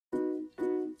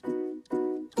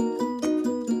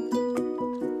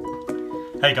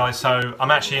Hey guys, so I'm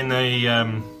actually in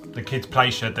the kids' play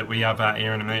shed that we have out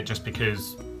here in a minute, just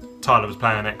because Tyler was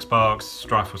playing Xbox,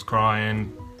 Strife was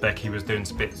crying, Becky was doing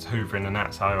some bits hoovering and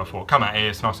that, so I thought come out here,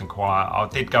 it's nice and quiet. I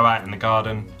did go out in the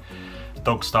garden, the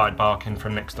dogs started barking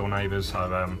from next door neighbours,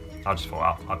 so I just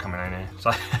thought I'll come in here.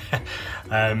 So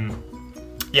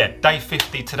yeah, day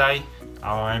 50 today.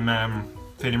 I'm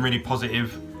feeling really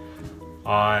positive.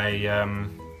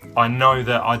 I know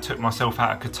that I took myself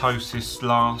out of ketosis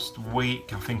last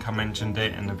week. I think I mentioned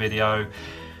it in the video.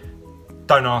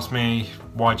 Don't ask me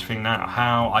why do you think that or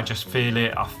how. I just feel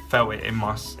it. I felt it in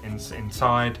my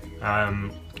inside,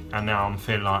 and now I'm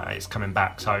feeling like it's coming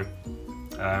back. So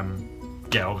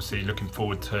yeah, obviously looking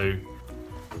forward to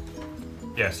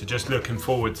just looking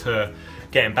forward to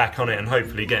getting back on it and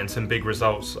hopefully getting some big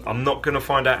results. I'm not going to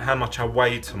find out how much I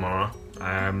weigh tomorrow.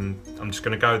 I'm just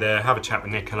going to go there, have a chat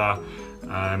with Nicola.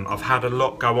 I've had a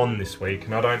lot go on this week,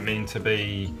 and I don't mean to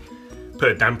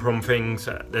put a damper on things.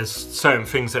 There's certain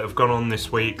things that have gone on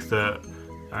this week that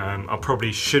I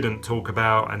probably shouldn't talk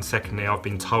about, and secondly I've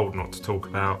been told not to talk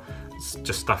about. It's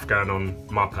just stuff going on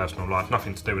in my personal life,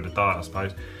 nothing to do with the diet I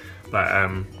suppose. But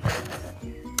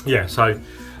yeah, so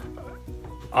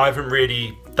I haven't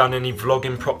really done any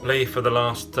vlogging properly for the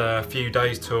last few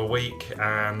days to a week,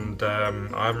 and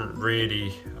I haven't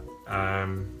really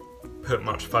put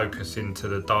much focus into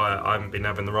the diet. I haven't been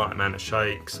having the right amount of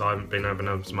shakes, I haven't been having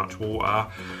as much water.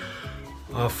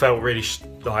 I felt really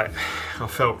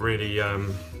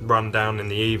run down in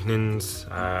the evenings.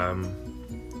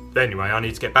 Anyway, I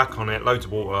need to get back on it. Loads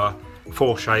of water,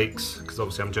 4 shakes, because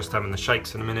obviously I'm just having the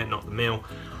shakes in a minute, not the meal.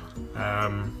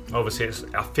 Obviously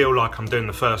I feel like I'm doing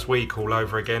the first week all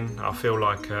over again. I feel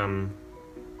like I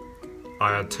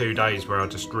had 2 days where I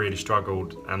just really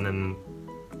struggled, and then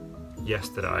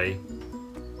yesterday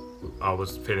I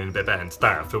was feeling a bit better, and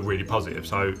today I feel really positive.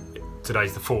 So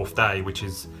today's the 4th day, which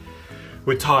is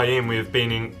would tie in with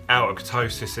being out of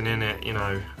ketosis and in it, you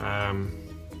know.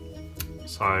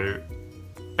 So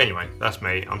anyway, that's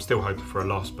me. I'm still hoping for a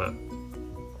loss, but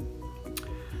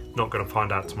not going to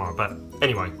find out tomorrow. But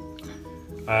anyway,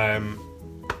 I'm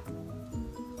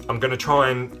going to try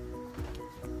and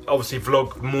obviously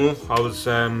vlog more. I was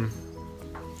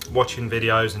watching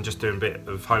videos and just doing a bit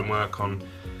of homework on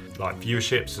like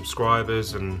viewership,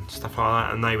 subscribers and stuff like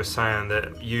that, and they were saying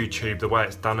that YouTube, the way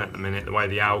it's done at the minute, the way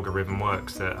the algorithm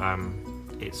works, that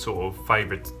it's sort of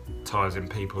favouritising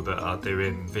people that are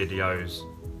doing videos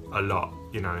a lot,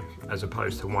 you know, as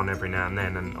opposed to one every now and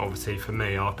then. And obviously for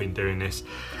me, I've been doing this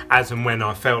as and when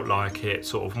I felt like it,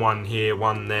 sort of one here,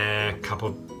 one there,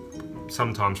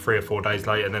 sometimes 3 or 4 days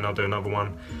later, then I'll do another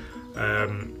one.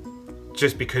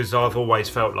 Just because I've always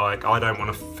felt like I don't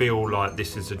want to feel like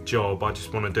this is a job. I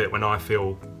just want to do it when I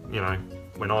feel, you know,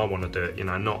 when I want to do it, you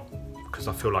know, not because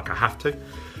I feel like I have to.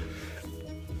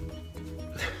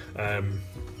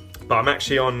 But I'm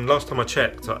actually on, last time I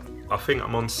checked, I think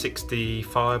I'm on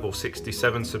 65 or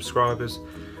 67 subscribers.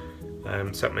 So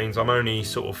that means I'm only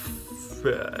sort of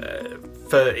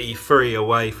 33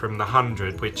 away from the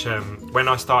 100, which when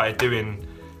I started doing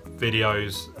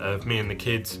videos of me and the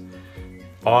kids,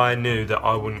 I knew that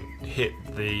I wouldn't hit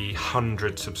the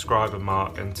 100 subscriber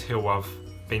mark until I've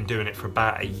been doing it for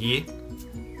about a year.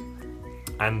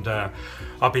 And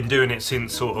I've been doing it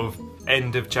since sort of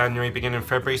end of January, beginning of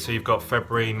February. So you've got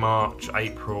February, March,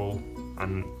 April,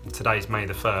 and today's May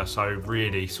the 1st. So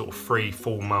really sort of 3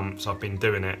 full months I've been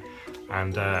doing it.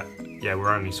 And yeah,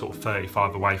 we're only sort of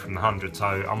 35 away from the 100. So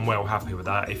I'm well happy with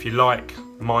that. If you like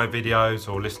my videos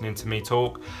or listening to me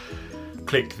talk,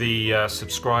 click the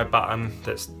subscribe button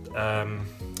that's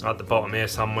at the bottom here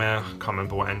somewhere. I can't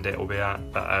remember what end it will be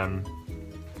at, but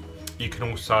you can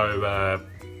also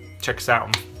check us out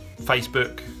on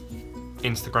Facebook,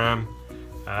 Instagram.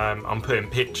 I'm putting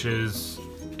pictures,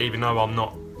 even though I'm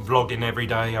not vlogging every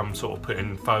day, I'm sort of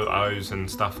putting photos and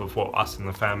stuff of what us and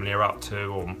the family are up to,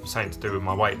 or something to do with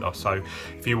my weight loss. So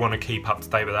if you want to keep up to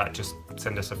date with that, just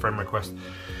send us a friend request.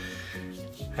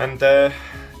 And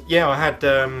yeah, I had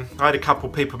a couple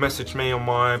people message me on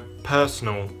my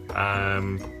personal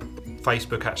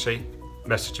Facebook, actually,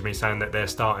 messaging me saying that they're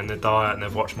starting the diet and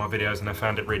they've watched my videos and they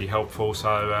found it really helpful.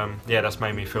 So yeah, that's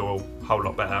made me feel a whole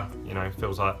lot better. You know, it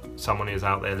feels like someone is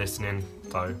out there listening.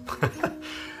 So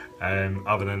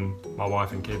other than my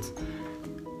wife and kids.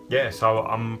 Yeah, so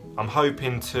I'm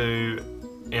hoping to,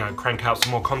 you know, crank out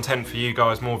some more content for you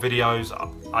guys, more videos.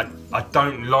 I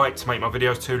don't like to make my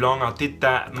videos too long. I did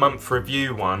that month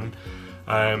review one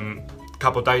a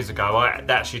couple of days ago. That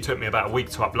actually took me about a week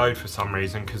to upload for some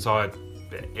reason, because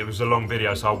it was a long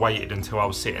video, so I waited until I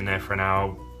was sitting there for an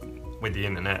hour with the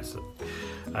internet.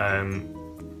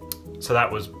 So that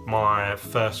was my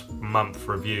first month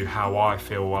review, how I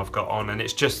feel I've got on, and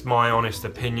it's just my honest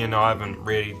opinion. I haven't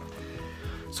really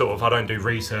I don't do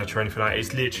research or anything like that.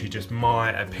 It's literally just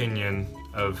my opinion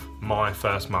of my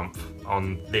first month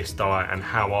on this diet and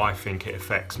how I think it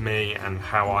affects me and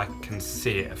how I can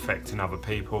see it affecting other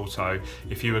people. So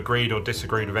if you agreed or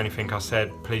disagreed with anything I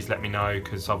said, please let me know,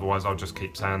 because otherwise I'll just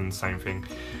keep saying the same thing.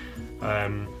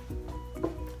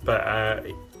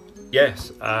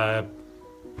 Yes,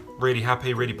 really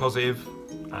happy, really positive.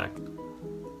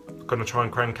 Gonna try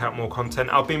and crank out more content.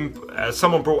 I've been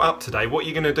someone brought up today, what are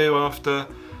you gonna do after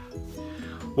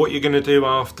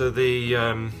the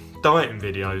dieting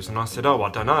videos? And I said, oh, I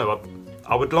don't know.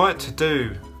 I would like to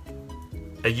do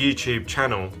a YouTube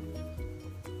channel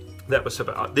that was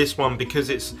about this one,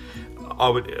 because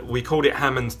we called it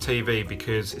Hammond's TV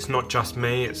because it's not just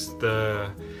me, it's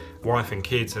the wife and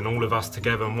kids and all of us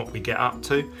together and what we get up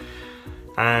to.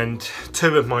 And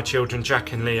two of my children,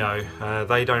 Jack and Leo,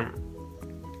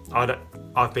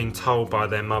 I've been told by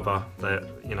their mother that,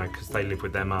 you know, because they live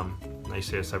with their mum, they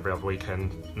see us every other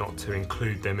weekend, not to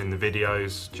include them in the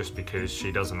videos just because she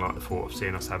doesn't like the thought of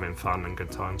seeing us having fun and good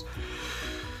times.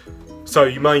 So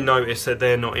you may notice that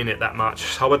they're not in it that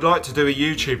much. I would like to do a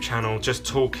YouTube channel just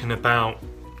talking about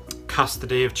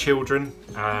custody of children,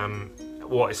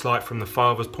 what it's like from the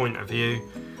father's point of view.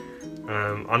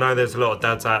 I know there's a lot of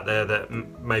dads out there that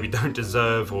maybe don't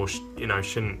deserve or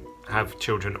shouldn't have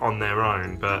children on their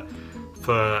own, but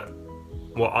for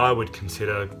what I would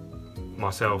consider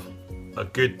myself a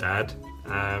good dad,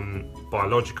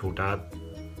 biological dad.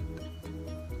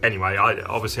 Anyway,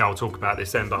 obviously I'll talk about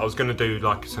this then, but I was going to do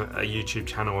like a YouTube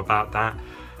channel about that,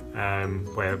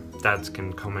 where dads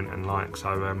can comment and like.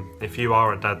 So if you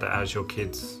are a dad that has your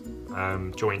kids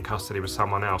joint custody with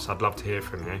someone else, I'd love to hear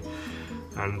from you.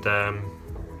 And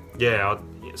yeah,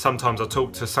 sometimes I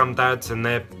talk to some dads and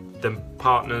the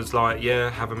partner's like, yeah,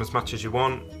 have them as much as you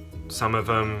want. Some of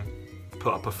them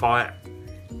put up a fight.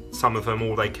 Some of them,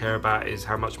 all they care about is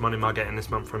how much money am I getting this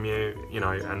month from you,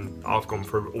 and I've gone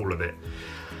through all of it.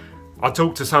 I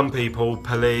talk to some people,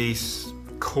 police,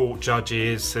 court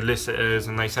judges, solicitors,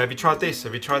 and they say, have you tried this?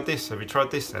 Have you tried this? Have you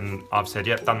tried this? And I've said,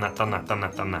 yep, done that, done that, done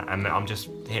that, done that. And I'm just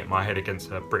hitting my head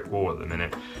against a brick wall at the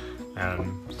minute.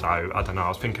 So I don't know, I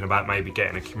was thinking about maybe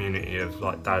getting a community of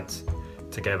like dads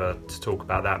together to talk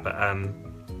about that. But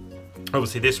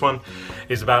obviously this one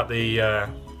is about the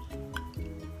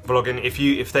vlogging.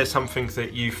 If there's something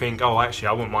that you think, oh, actually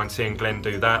I wouldn't mind seeing Glenn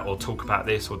do that or talk about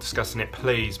this or discussing it,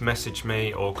 please message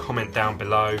me or comment down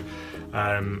below.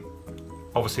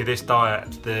 Obviously this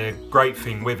diet, the great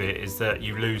thing with it is that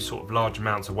you lose sort of large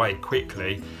amounts of weight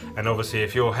quickly, and obviously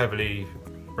if you're heavily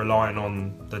relying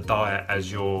on the diet as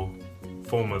your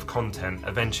form of content,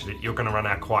 eventually you're going to run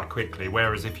out quite quickly.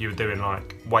 Whereas if you were doing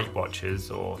like Weight Watchers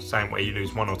or something where you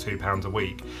lose 1 or 2 pounds a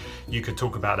week, you could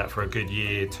talk about that for a good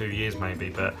year, 2 years maybe.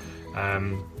 But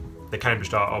the Cambridge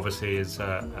diet obviously is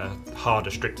a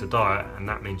harder, stricter diet, and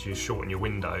that means you shorten your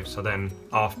window. So then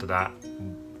after that,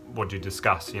 what do you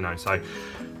discuss? So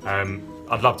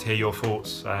I'd love to hear your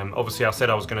thoughts. Obviously I said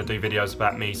I was going to do videos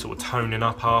about me sort of toning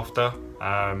up after.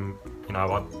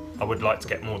 I would like to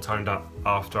get more toned up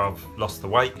after I've lost the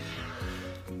weight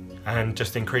and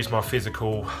just increase my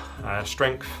physical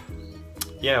strength.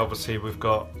 Yeah, obviously we've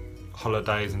got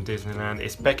holidays in Disneyland.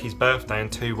 It's Becky's birthday in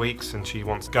 2 weeks and she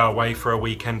wants to go away for a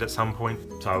weekend at some point.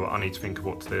 So I need to think of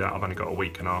what to do. I've only got a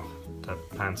week and a half to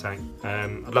plan something.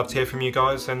 I'd love to hear from you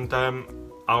guys, and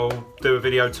I'll do a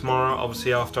video tomorrow,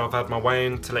 obviously after I've had my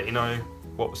weigh-in, to let you know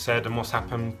what was said and what's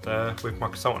happened with my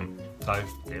consultant. So,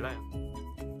 see you later.